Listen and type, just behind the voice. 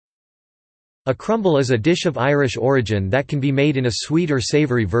A crumble is a dish of Irish origin that can be made in a sweet or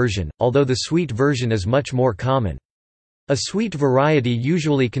savoury version, although the sweet version is much more common. A sweet variety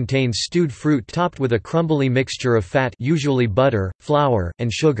usually contains stewed fruit topped with a crumbly mixture of fat, usually butter, flour,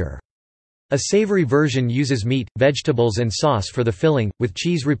 and sugar. A savoury version uses meat, vegetables and sauce for the filling, with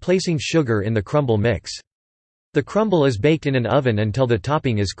cheese replacing sugar in the crumble mix. The crumble is baked in an oven until the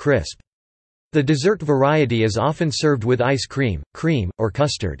topping is crisp. The dessert variety is often served with ice cream, cream, or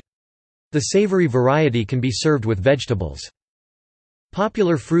custard. The savoury variety can be served with vegetables.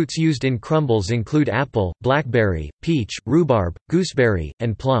 Popular fruits used in crumbles include apple, blackberry, peach, rhubarb, gooseberry,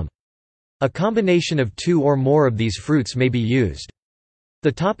 and plum. A combination of two or more of these fruits may be used.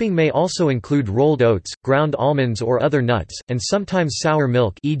 The topping may also include rolled oats, ground almonds or other nuts, and sometimes sour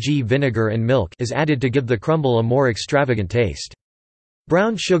milk, e.g. vinegar and milk, is added to give the crumble a more extravagant taste.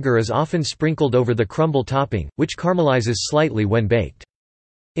 Brown sugar is often sprinkled over the crumble topping, which caramelizes slightly when baked.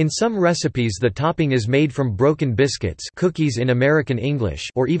 In some recipes the topping is made from broken biscuits, cookies in American English,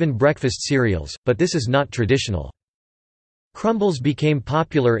 or even breakfast cereals, but this is not traditional. Crumbles became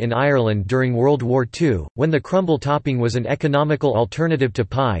popular in Ireland during World War II, when the crumble topping was an economical alternative to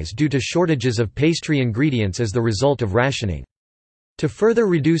pies due to shortages of pastry ingredients as the result of rationing. To further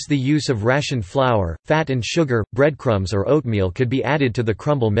reduce the use of rationed flour, fat and sugar, breadcrumbs or oatmeal could be added to the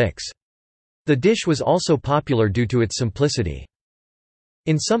crumble mix. The dish was also popular due to its simplicity.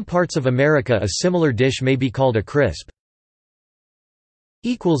 In some parts of America a similar dish may be called a crisp.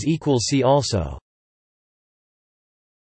 See also